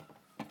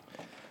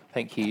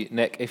Thank you,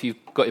 Nick. If you've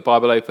got your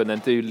Bible open, then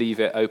do leave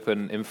it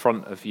open in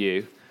front of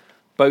you.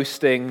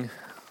 Boasting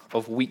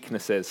of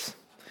weaknesses.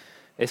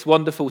 It's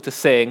wonderful to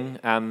sing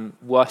and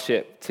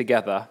worship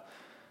together,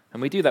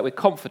 and we do that with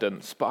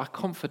confidence, but our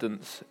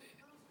confidence...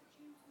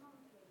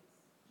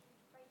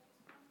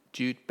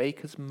 Jude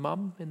Baker's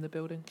mum in the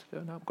building?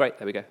 Great,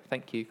 there we go.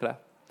 Thank you, Claire.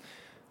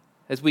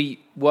 As we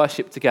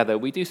worship together,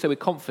 we do so with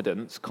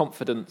confidence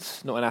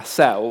not in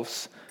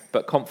ourselves,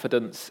 but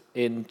confidence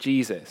in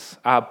Jesus.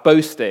 Our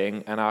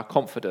boasting and our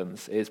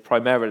confidence is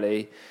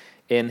primarily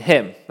in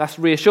him. That's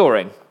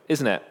reassuring,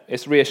 isn't it?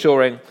 It's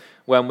reassuring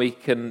when we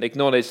can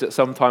acknowledge that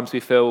sometimes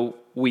we feel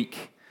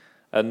weak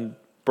and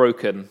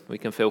broken. We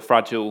can feel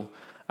fragile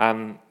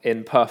and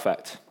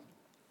imperfect.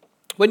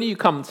 When you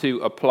come to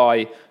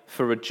apply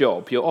for a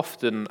job, you're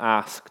often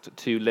asked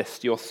to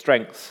list your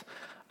strengths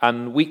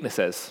and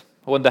weaknesses.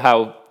 I wonder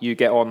how you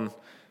get on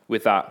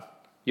with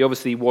that. You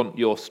obviously want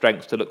your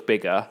strengths to look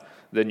bigger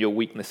than your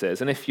weaknesses.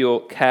 And if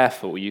you're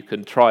careful, you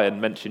can try and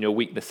mention your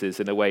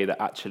weaknesses in a way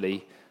that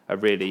actually are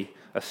really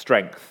a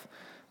strength.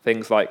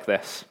 Things like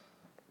this.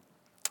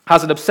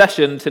 Has an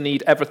obsession to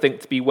need everything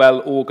to be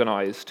well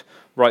organised,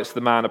 writes the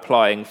man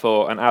applying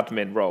for an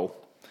admin role.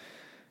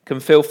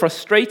 Can feel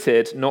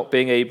frustrated not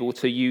being able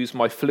to use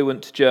my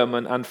fluent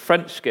German and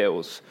French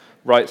skills,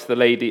 writes the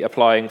lady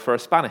applying for a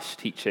Spanish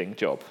teaching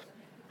job.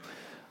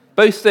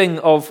 Boasting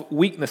of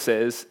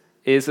weaknesses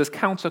is as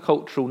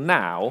countercultural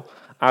now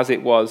as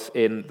it was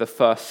in the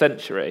first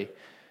century.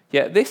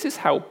 Yet this is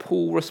how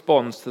Paul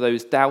responds to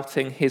those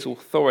doubting his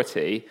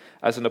authority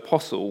as an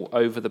apostle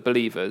over the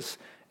believers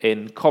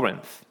in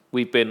Corinth.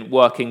 We've been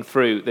working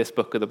through this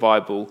book of the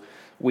Bible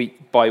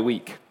week by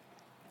week.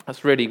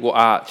 That's really what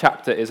our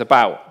chapter is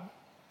about.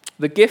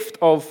 The gift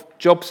of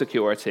job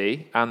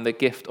security and the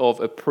gift of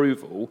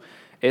approval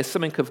is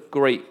something of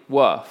great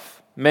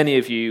worth. Many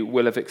of you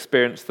will have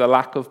experienced the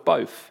lack of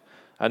both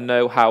and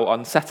know how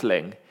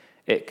unsettling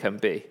it can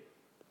be.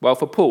 Well,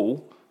 for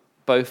Paul,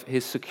 both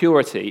his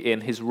security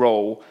in his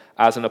role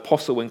as an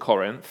apostle in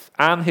Corinth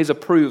and his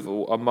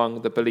approval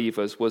among the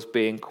believers was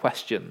being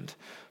questioned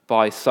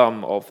by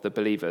some of the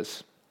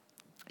believers.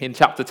 In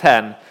chapter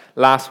 10,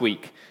 last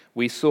week,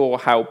 we saw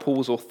how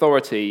Paul's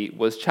authority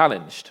was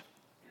challenged.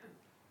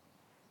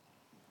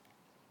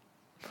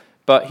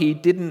 But he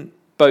didn't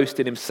boast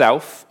in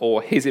himself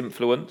or his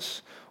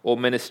influence or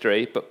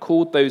ministry, but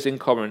called those in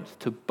Corinth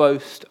to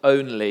boast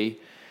only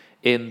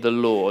in the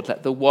Lord.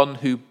 Let the one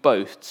who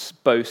boasts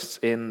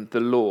in the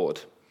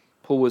Lord.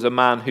 Paul was a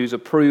man whose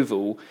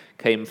approval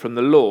came from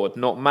the Lord,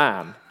 not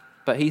man.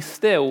 But he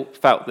still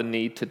felt the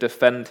need to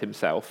defend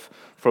himself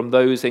from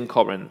those in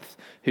Corinth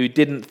who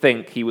didn't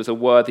think he was a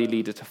worthy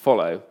leader to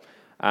follow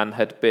and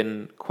had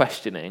been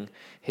questioning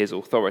his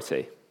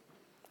authority.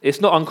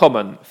 It's not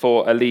uncommon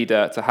for a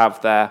leader to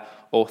have their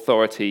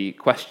authority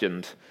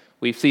questioned.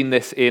 We've seen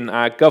this in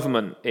our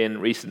government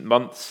in recent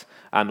months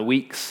and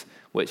weeks,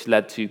 which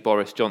led to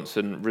Boris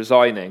Johnson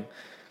resigning.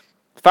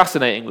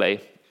 Fascinatingly,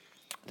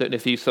 I don't know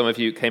if some of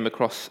you came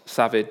across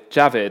Sajid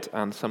Javid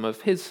and some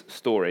of his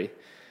story.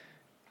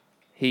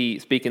 He,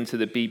 speaking to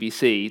the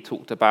BBC,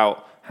 talked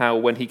about how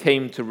when he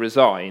came to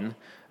resign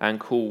and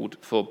called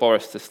for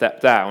Boris to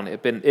step down, it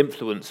had been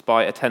influenced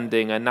by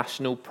attending a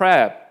national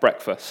prayer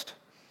breakfast.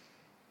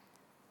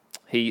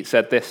 He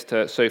said this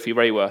to Sophie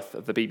Rayworth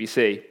of the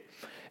BBC.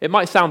 It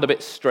might sound a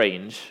bit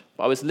strange,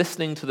 but I was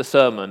listening to the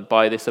sermon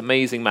by this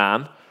amazing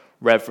man,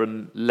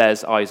 Reverend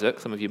Les Isaac.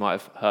 Some of you might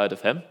have heard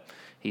of him.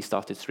 He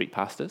started Street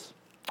Pastors.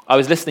 I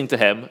was listening to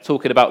him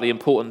talking about the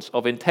importance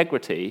of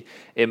integrity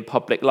in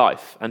public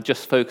life and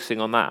just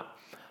focusing on that.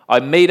 I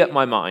made up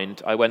my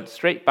mind. I went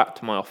straight back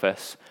to my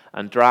office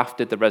and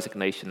drafted the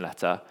resignation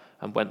letter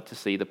and went to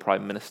see the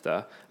Prime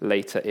Minister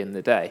later in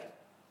the day.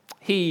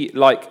 He,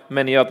 like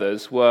many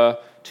others, were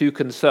too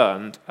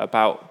concerned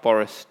about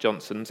Boris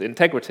Johnson's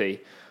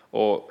integrity,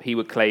 or he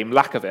would claim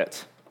lack of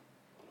it,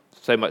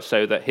 so much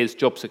so that his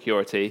job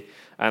security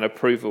and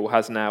approval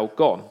has now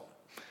gone.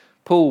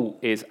 Paul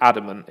is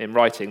adamant in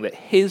writing that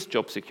his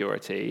job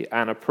security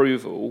and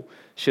approval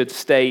should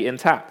stay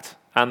intact,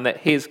 and that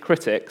his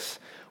critics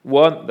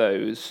weren't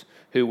those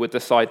who would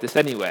decide this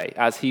anyway,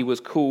 as he was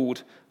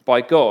called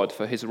by God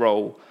for his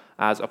role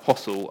as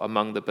apostle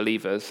among the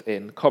believers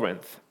in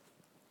Corinth.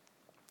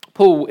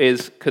 Paul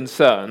is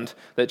concerned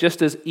that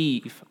just as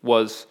Eve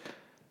was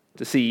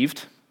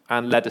deceived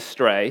and led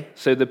astray,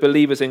 so the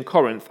believers in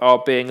Corinth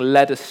are being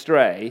led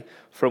astray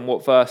from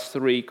what verse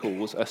 3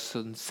 calls a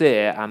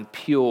sincere and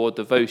pure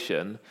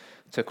devotion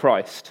to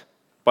Christ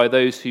by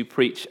those who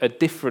preach a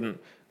different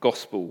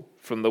gospel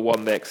from the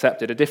one they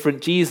accepted, a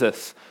different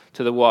Jesus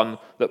to the one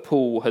that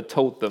Paul had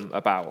told them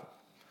about.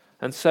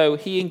 And so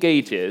he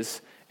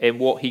engages in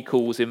what he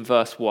calls in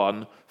verse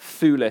 1,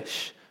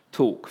 foolish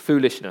talk,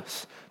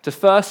 foolishness, to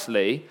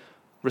firstly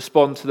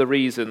respond to the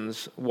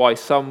reasons why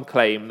some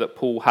claim that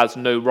Paul has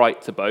no right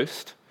to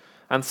boast,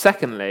 and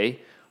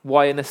secondly,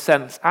 why in a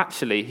sense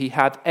actually he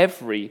had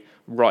every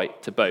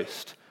right to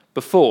boast,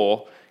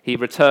 before he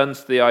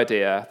returns to the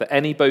idea that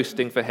any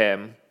boasting for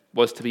him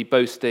was to be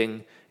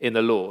boasting in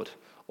the Lord,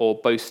 or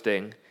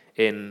boasting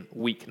in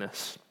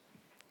weakness.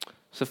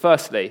 So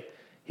firstly,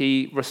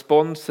 he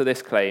responds to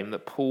this claim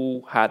that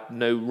Paul had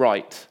no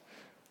right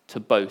to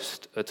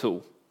boast at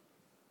all.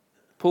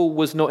 Paul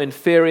was not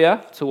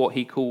inferior to what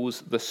he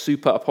calls the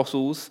super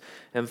apostles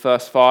in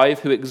verse 5,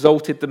 who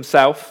exalted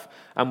themselves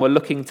and were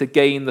looking to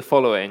gain the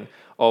following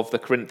of the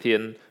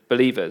Corinthian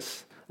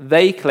believers.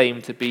 They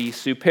claimed to be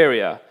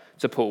superior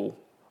to Paul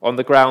on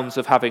the grounds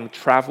of having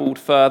travelled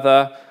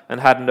further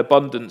and had an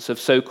abundance of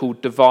so-called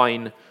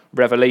divine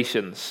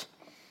revelations.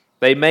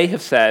 They may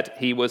have said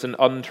he was an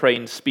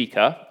untrained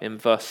speaker in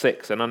verse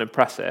 6 and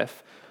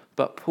unimpressive,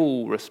 but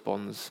Paul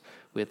responds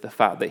with the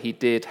fact that he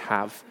did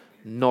have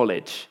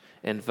knowledge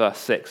in verse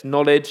 6,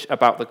 knowledge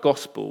about the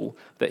gospel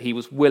that he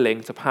was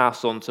willing to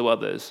pass on to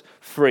others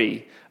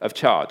free of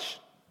charge.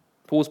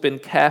 Paul's been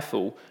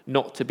careful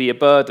not to be a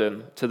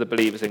burden to the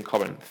believers in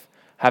Corinth,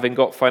 having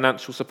got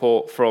financial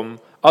support from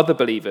other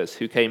believers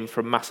who came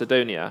from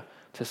Macedonia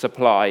to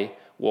supply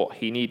what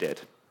he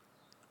needed.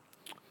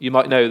 You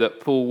might know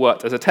that Paul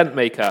worked as a tent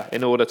maker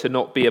in order to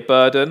not be a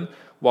burden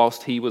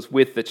whilst he was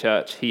with the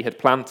church he had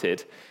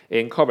planted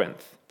in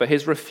Corinth. But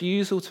his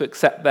refusal to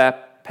accept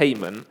their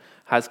payment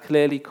has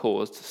clearly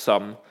caused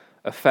some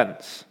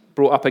offence,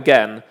 brought up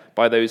again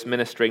by those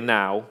ministering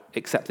now,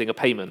 accepting a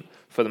payment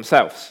for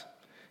themselves.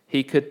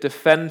 He could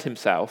defend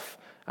himself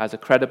as a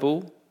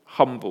credible,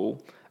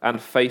 humble,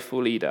 and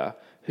faithful leader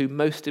who,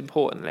 most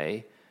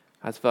importantly,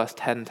 as verse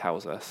 10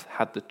 tells us,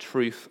 had the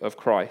truth of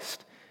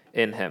Christ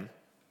in him.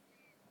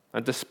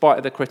 And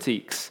despite the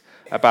critiques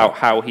about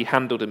how he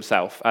handled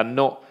himself and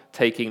not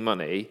taking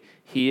money,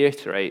 he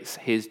reiterates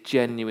his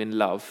genuine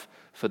love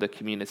for the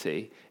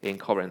community in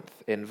Corinth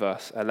in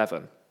verse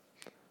 11.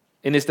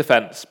 In his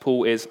defense,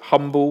 Paul is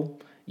humble,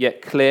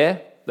 yet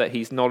clear that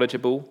he's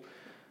knowledgeable,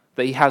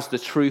 that he has the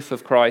truth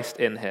of Christ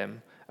in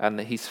him, and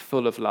that he's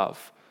full of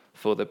love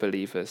for the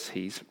believers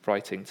he's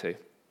writing to.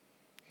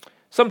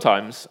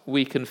 Sometimes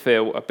we can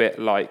feel a bit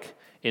like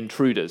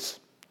intruders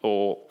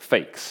or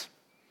fakes.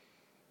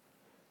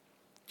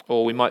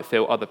 Or we might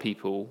feel other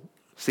people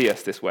see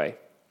us this way.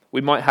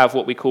 We might have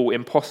what we call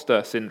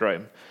imposter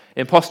syndrome.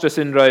 Imposter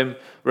syndrome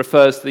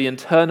refers to the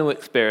internal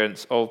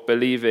experience of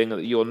believing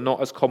that you're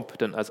not as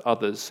competent as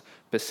others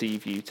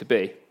perceive you to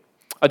be.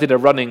 I did a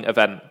running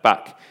event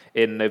back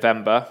in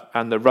November,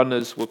 and the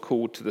runners were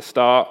called to the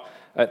start,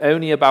 and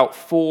only about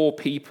 4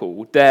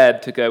 people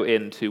dared to go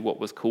into what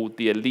was called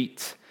the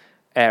elite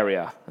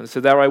area. And so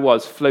there I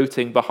was,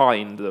 floating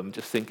behind them,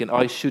 just thinking,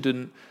 I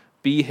shouldn't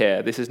be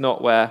here. This is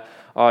not where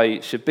I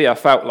should be. I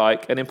felt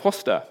like an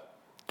imposter.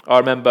 I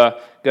remember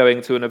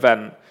going to an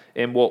event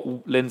in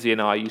what Lindsay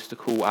and I used to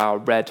call our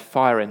red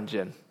fire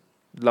engine,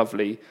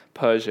 lovely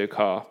Peugeot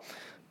car.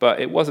 But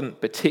it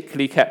wasn't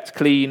particularly kept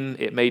clean.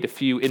 It made a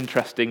few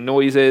interesting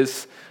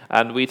noises.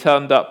 And we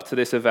turned up to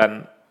this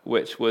event,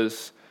 which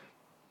was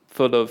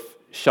full of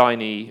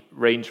shiny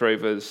Range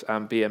Rovers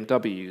and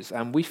BMWs.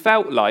 And we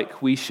felt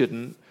like we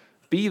shouldn't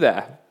be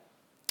there.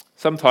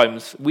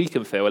 Sometimes we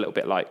can feel a little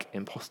bit like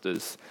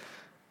imposters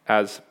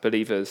as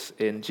believers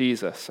in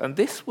Jesus. And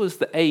this was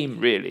the aim,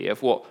 really,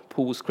 of what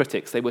Paul's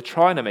critics, they were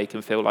trying to make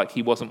him feel like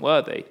he wasn't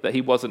worthy, that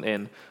he wasn't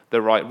in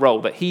the right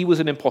role, that he was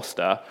an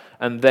imposter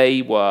and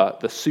they were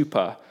the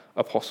super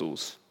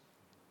apostles.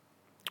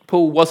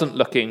 Paul wasn't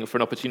looking for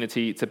an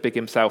opportunity to big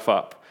himself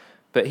up,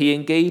 but he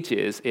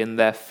engages in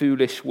their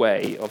foolish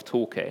way of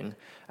talking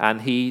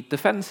and he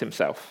defends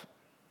himself.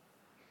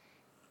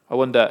 I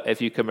wonder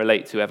if you can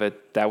relate to ever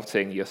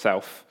doubting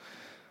yourself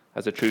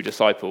as a true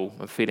disciple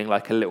and feeling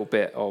like a little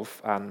bit of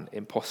an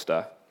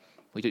imposter.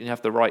 You don't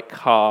have the right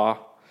car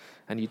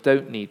and you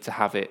don't need to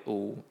have it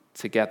all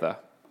together.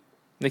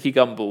 Nicky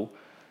Gumbel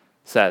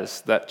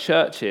says that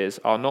churches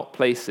are not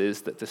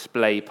places that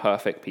display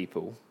perfect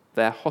people.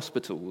 They're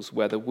hospitals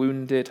where the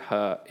wounded,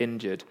 hurt,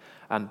 injured,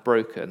 and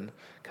broken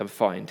can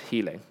find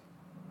healing.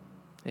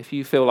 If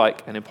you feel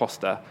like an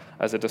imposter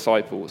as a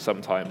disciple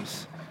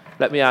sometimes,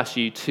 let me ask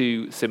you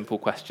 2 simple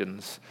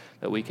questions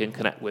that we can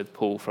connect with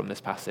Paul from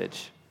this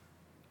passage.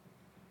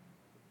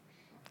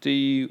 Do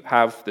you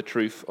have the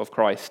truth of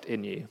Christ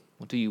in you?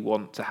 Or do you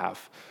want to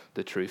have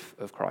the truth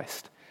of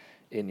Christ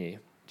in you?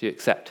 Do you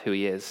accept who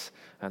he is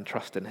and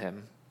trust in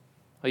him?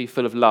 Are you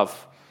full of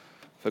love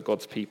for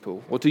God's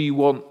people? Or do you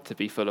want to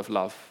be full of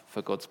love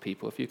for God's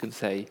people? If you can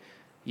say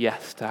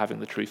yes to having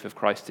the truth of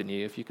Christ in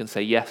you, if you can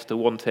say yes to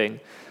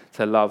wanting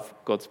to love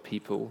God's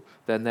people,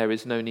 then there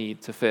is no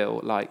need to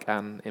feel like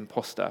an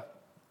imposter.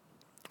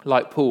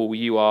 Like Paul,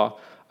 you are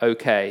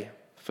okay.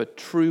 For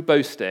true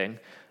boasting,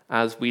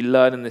 as we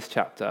learn in this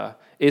chapter,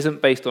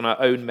 isn't based on our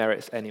own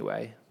merits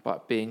anyway,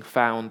 but being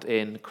found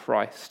in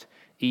Christ,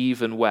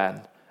 even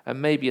when,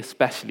 and maybe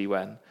especially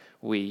when,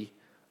 we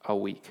are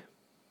weak.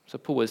 So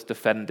Paul has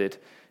defended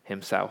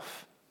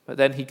himself. But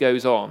then he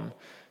goes on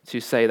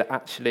to say that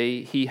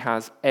actually he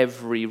has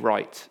every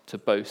right to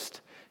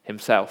boast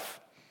himself.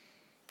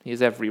 He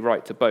has every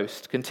right to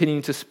boast.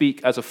 Continuing to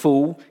speak as a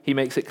fool, he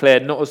makes it clear,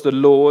 not as the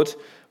Lord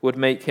would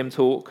make him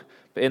talk,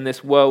 but in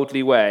this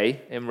worldly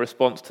way, in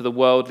response to the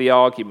worldly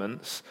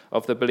arguments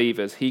of the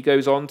believers, he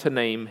goes on to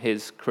name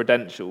his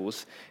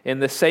credentials in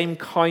the same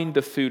kind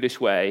of foolish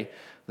way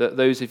that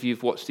those of you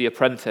who've watched The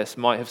Apprentice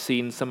might have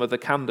seen some of the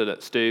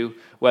candidates do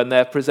when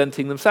they're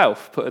presenting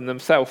themselves, putting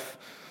themselves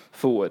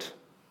forward.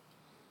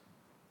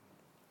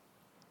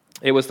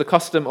 It was the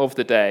custom of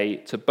the day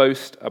to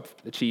boast of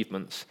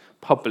achievements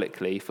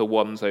publicly for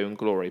one's own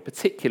glory,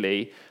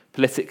 particularly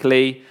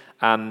politically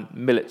and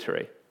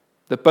military.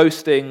 The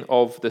boasting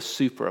of the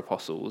super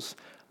apostles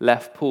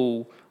left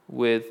Paul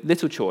with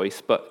little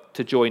choice but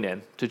to join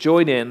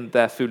in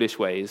their foolish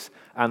ways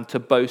and to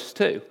boast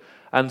too.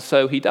 And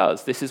so he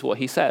does. This is what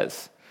he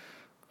says.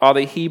 Are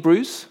they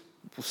Hebrews?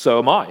 So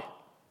am I.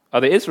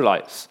 Are they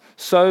Israelites?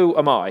 So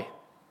am I.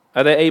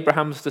 Are they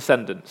Abraham's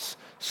descendants?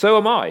 So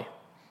am I.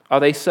 Are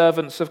they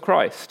servants of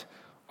Christ?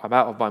 I'm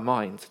out of my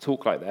mind to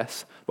talk like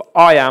this, but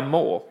I am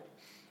more.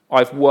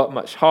 I've worked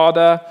much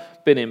harder,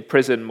 been in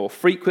prison more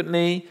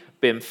frequently,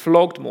 been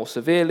flogged more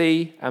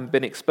severely, and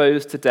been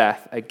exposed to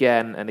death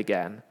again and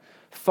again.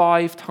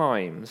 5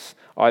 times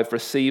I've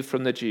received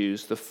from the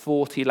Jews the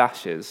 40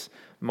 lashes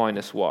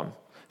minus 1.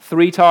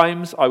 3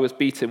 times I was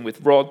beaten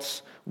with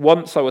rods.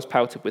 Once I was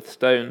pelted with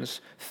stones.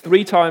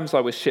 3 times I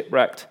was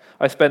shipwrecked.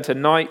 I spent a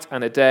night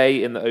and a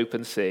day in the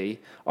open sea.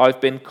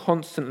 I've been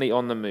constantly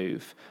on the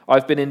move.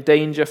 I've been in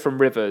danger from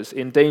rivers,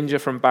 in danger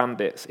from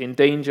bandits, in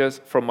danger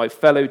from my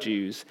fellow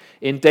Jews,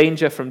 in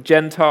danger from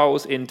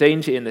Gentiles, in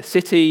danger in the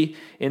city,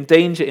 in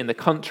danger in the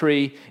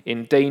country,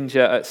 in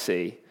danger at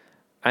sea,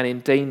 and in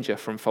danger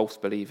from false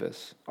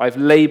believers. I've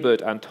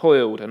labored and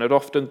toiled and had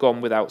often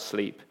gone without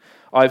sleep.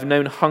 I've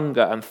known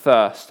hunger and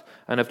thirst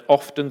and have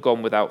often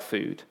gone without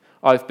food.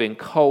 I've been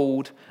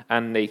cold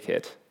and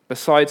naked.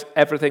 Besides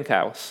everything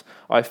else,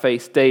 I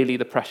face daily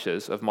the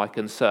pressures of my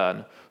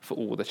concern for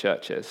all the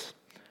churches.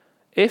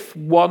 If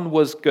one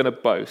was going to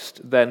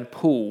boast, then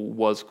Paul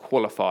was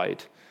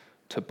qualified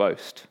to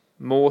boast,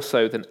 more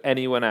so than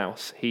anyone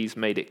else. He's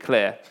made it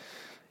clear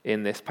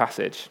in this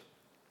passage.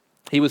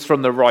 He was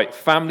from the right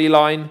family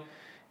line.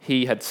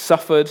 He had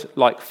suffered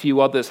like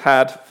few others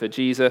had for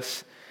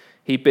Jesus.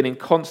 He'd been in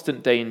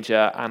constant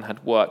danger and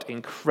had worked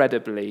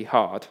incredibly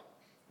hard.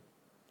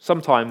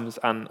 Sometimes,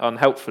 and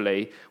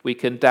unhelpfully, we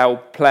can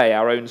downplay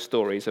our own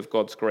stories of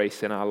God's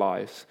grace in our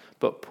lives.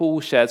 But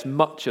Paul shares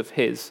much of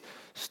his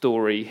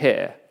story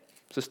here.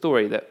 It's a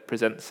story that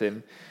presents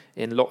him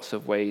in lots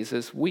of ways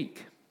as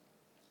weak.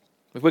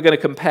 If we're going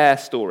to compare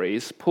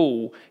stories,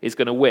 Paul is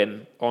going to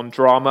win on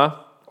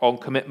drama, on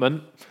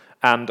commitment,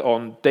 and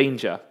on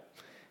danger.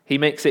 He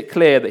makes it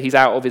clear that he's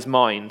out of his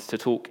mind to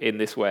talk in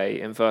this way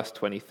in verse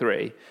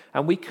 23.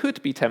 And we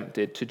could be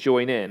tempted to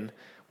join in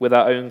with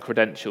our own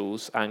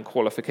credentials and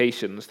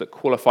qualifications that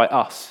qualify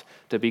us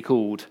to be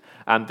called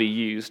and be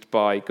used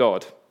by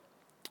God.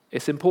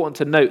 It's important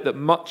to note that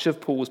much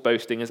of Paul's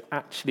boasting is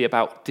actually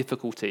about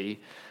difficulty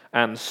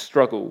and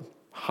struggle,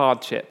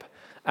 hardship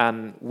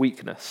and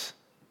weakness.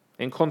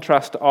 In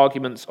contrast to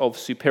arguments of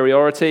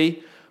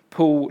superiority,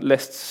 Paul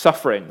lists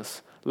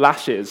sufferings,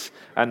 lashes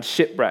and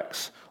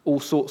shipwrecks,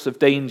 all sorts of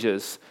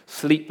dangers,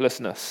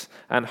 sleeplessness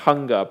and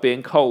hunger,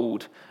 being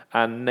cold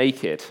and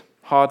naked.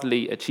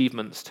 Hardly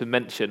achievements to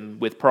mention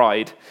with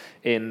pride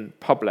in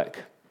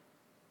public.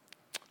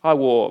 I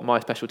wore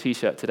my special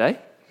t-shirt today.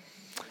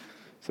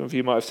 Some of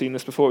you might have seen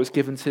this before. It was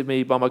given to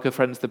me by my good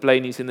friends, the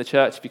Blaneys in the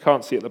church. If you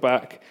can't see at the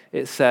back,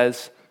 it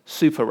says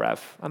Super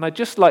Rev. And I'd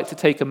just like to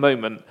take a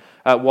moment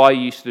why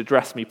you should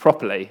address me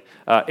properly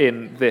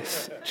in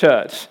this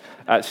church,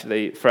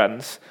 actually,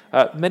 friends.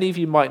 Many of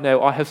you might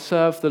know I have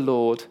served the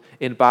Lord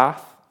in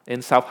Bath,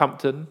 in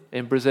Southampton,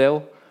 in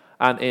Brazil,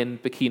 and in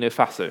Burkina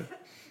Faso.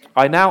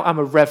 I now am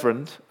a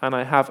reverend, and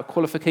I have a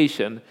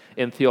qualification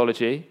in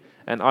theology,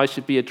 and I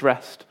should be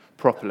addressed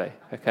properly,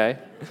 okay?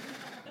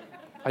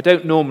 I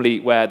don't normally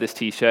wear this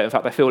t-shirt. In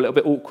fact, I feel a little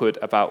bit awkward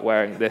about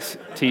wearing this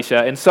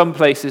t-shirt. In some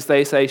places,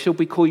 they say, should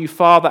we call you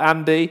Father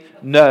Andy?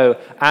 No,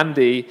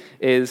 Andy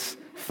is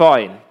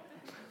fine.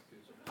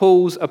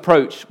 Paul's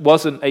approach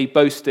wasn't a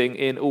boasting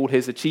in all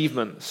his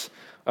achievements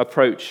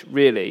approach,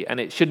 really, and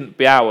it shouldn't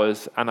be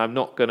ours, and I'm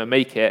not going to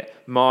make it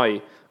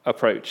my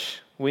approach.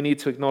 We need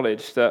to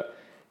acknowledge that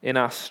in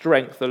our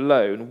strength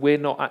alone, we're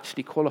not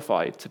actually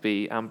qualified to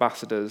be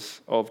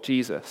ambassadors of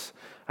Jesus.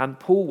 And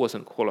Paul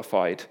wasn't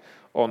qualified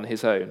on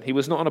his own. He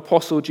was not an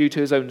apostle due to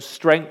his own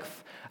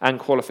strength and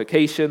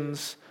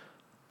qualifications,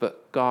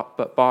 but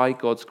by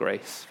God's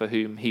grace, for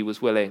whom he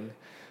was willing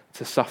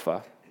to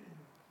suffer.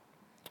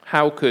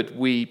 How could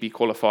we be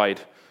qualified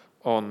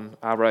on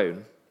our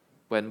own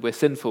when we're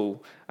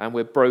sinful and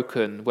we're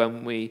broken,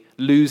 when we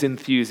lose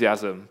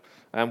enthusiasm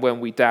and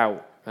when we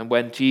doubt, and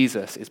when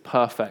Jesus is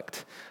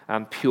perfect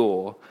and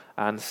pure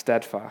and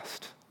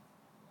steadfast?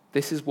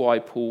 This is why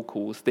Paul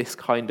calls this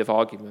kind of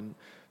argument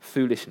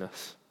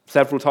foolishness.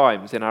 Several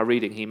times in our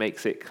reading, he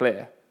makes it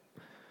clear.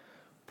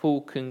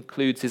 Paul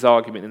concludes his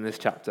argument in this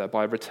chapter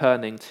by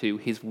returning to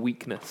his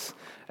weakness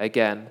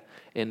again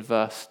in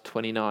verse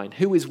 29.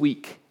 Who is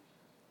weak,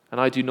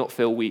 and I do not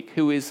feel weak?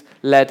 Who is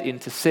led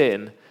into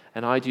sin,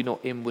 and I do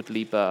not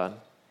inwardly burn?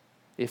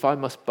 If I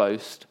must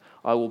boast,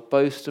 I will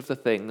boast of the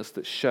things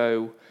that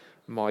show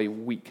my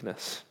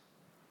weakness.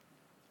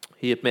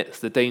 He admits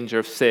the danger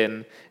of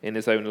sin in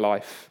his own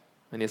life,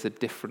 and he has a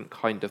different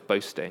kind of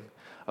boasting,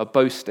 a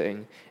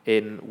boasting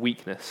in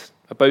weakness,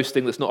 a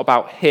boasting that's not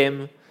about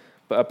him,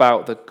 but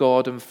about the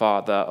God and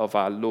Father of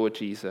our Lord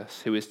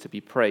Jesus, who is to be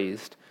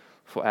praised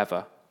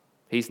forever.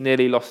 He's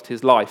nearly lost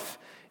his life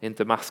in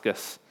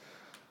Damascus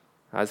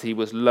as he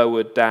was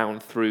lowered down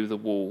through the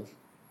wall.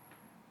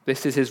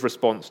 This is his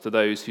response to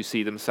those who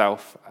see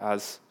themselves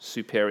as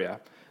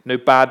superior. No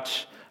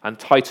badge and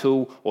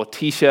title or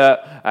t-shirt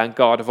and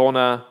guard of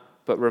honor,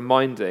 but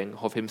reminding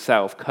of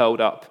himself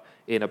curled up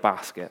in a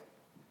basket.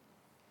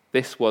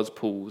 This was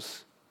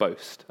Paul's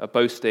boast, a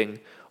boasting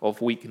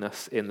of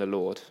weakness in the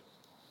Lord.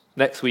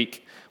 Next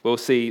week, we'll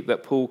see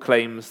that Paul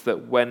claims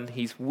that when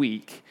he's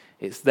weak,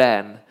 it's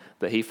then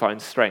that he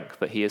finds strength,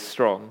 that he is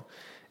strong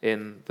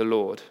in the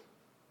Lord.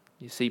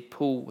 You see,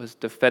 Paul has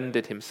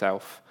defended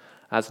himself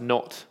as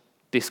not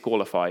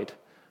disqualified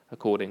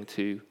according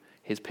to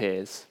his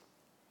peers.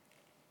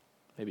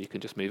 Maybe you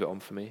can just move it on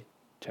for me,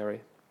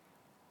 Terry.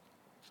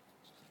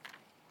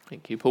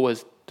 Thank you. Paul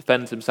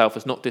defends himself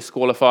as not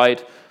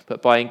disqualified,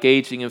 but by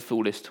engaging in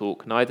foolish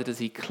talk, neither does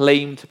he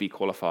claim to be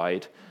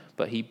qualified,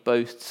 but he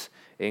boasts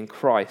in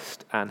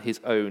Christ and his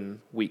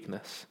own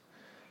weakness.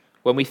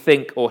 When we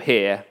think or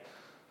hear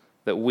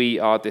that we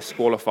are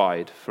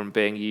disqualified from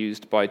being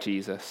used by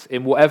Jesus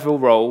in whatever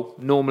role,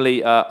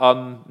 normally an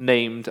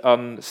unnamed,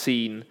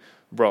 unseen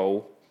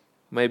role,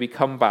 maybe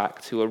come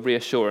back to a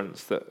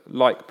reassurance that,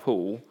 like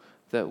Paul,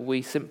 that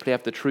we simply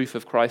have the truth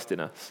of Christ in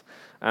us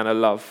and a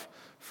love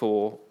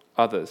for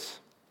others.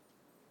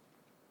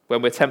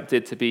 When we're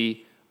tempted to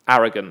be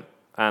arrogant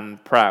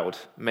and proud,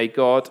 may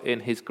God in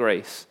his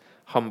grace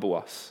humble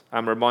us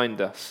and remind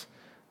us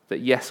that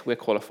yes, we're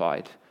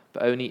qualified,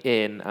 but only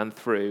in and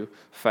through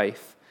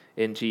faith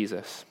in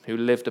Jesus, who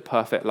lived a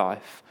perfect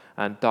life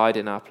and died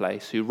in our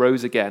place, who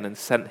rose again and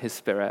sent his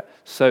Spirit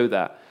so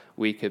that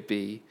we could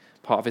be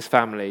part of his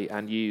family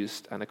and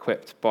used and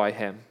equipped by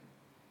him.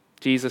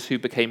 Jesus, who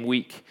became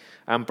weak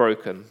and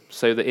broken,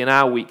 so that in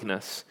our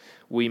weakness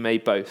we may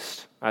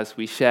boast as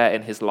we share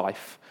in his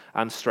life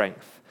and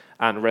strength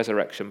and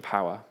resurrection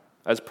power.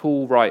 As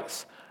Paul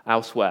writes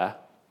elsewhere,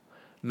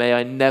 may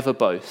I never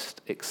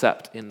boast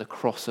except in the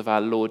cross of our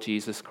Lord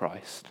Jesus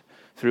Christ,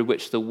 through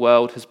which the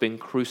world has been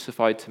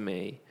crucified to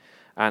me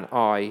and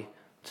I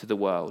to the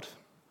world.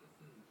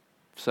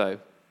 So,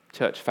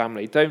 church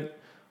family, don't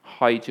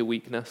hide your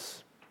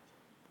weakness.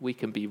 We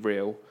can be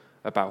real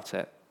about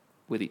it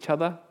with each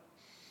other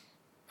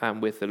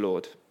and with the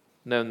Lord,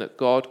 knowing that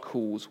God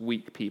calls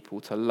weak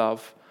people to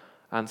love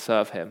and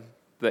serve him,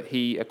 that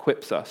he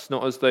equips us,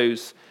 not as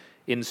those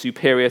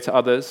superior to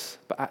others,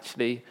 but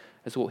actually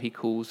as what he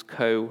calls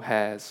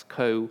co-heirs,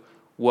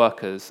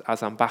 co-workers,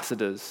 as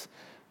ambassadors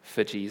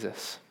for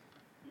Jesus.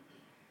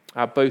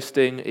 Our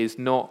boasting is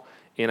not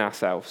in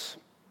ourselves,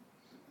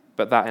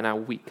 but that in our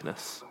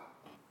weakness.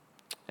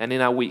 And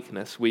in our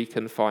weakness, we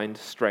can find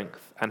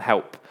strength and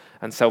help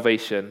and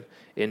salvation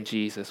in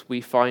Jesus.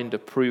 We find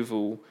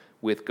approval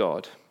with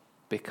God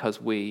because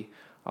we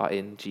are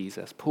in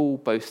Jesus. Paul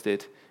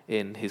boasted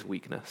in his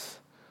weakness,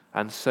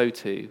 and so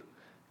too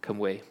can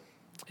we.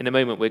 In a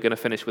moment, we're going to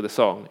finish with a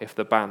song, if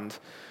the band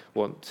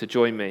want to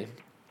join me. It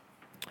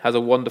has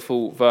a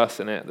wonderful verse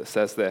in it that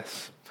says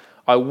this: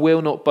 I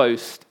will not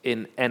boast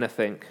in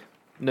anything,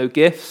 no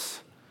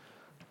gifts,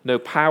 no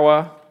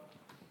power,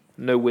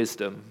 no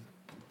wisdom,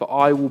 but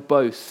I will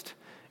boast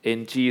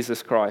in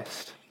Jesus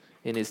Christ,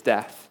 in his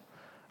death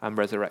and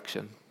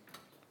resurrection.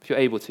 If you're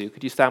able to,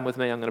 could you stand with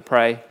me? I'm going to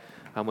pray,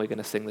 and we're going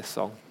to sing this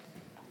song.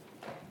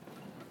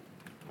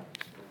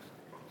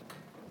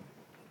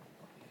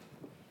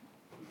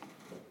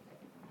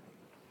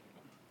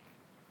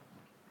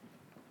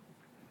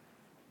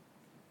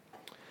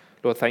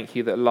 Lord, thank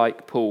you that,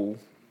 like Paul,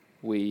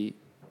 we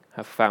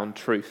have found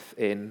truth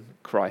in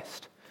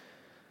Christ.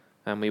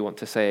 And we want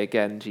to say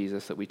again,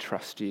 Jesus, that we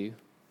trust you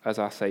as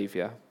our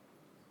Saviour.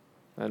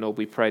 And Lord,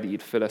 we pray that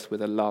you'd fill us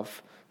with a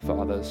love for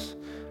others.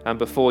 And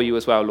before you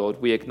as well, Lord,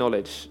 we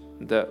acknowledge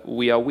that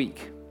we are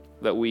weak,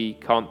 that we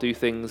can't do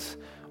things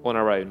on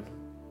our own,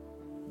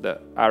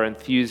 that our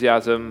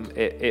enthusiasm,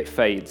 it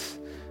fades,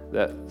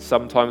 that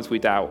sometimes we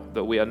doubt,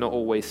 that we are not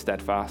always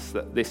steadfast,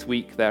 that this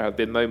week there have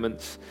been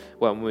moments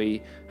when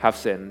we have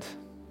sinned.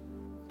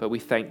 But we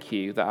thank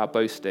you that our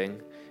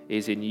boasting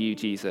is in you,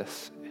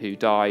 Jesus, who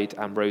died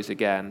and rose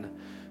again,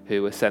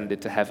 who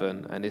ascended to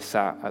heaven and is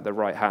sat at the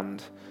right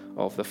hand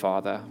of the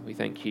Father. We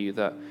thank you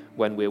that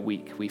when we're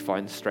weak, we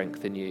find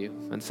strength in you.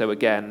 And so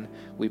again,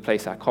 we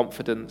place our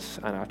confidence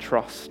and our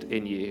trust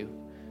in you,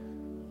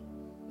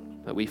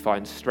 that we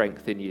find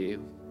strength in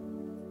you.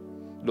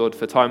 Lord,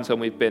 for times when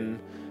we've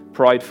been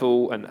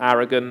prideful and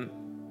arrogant,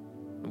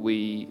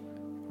 we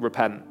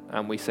repent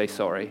and we say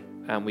sorry,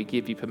 and we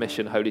give you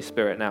permission, Holy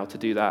Spirit, now to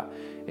do that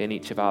in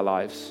each of our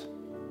lives.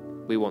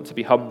 We want to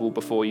be humble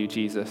before you,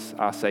 Jesus,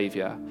 our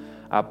Saviour.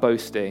 Our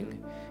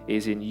boasting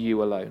is in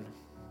you alone.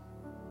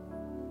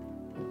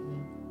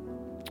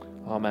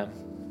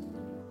 Amen.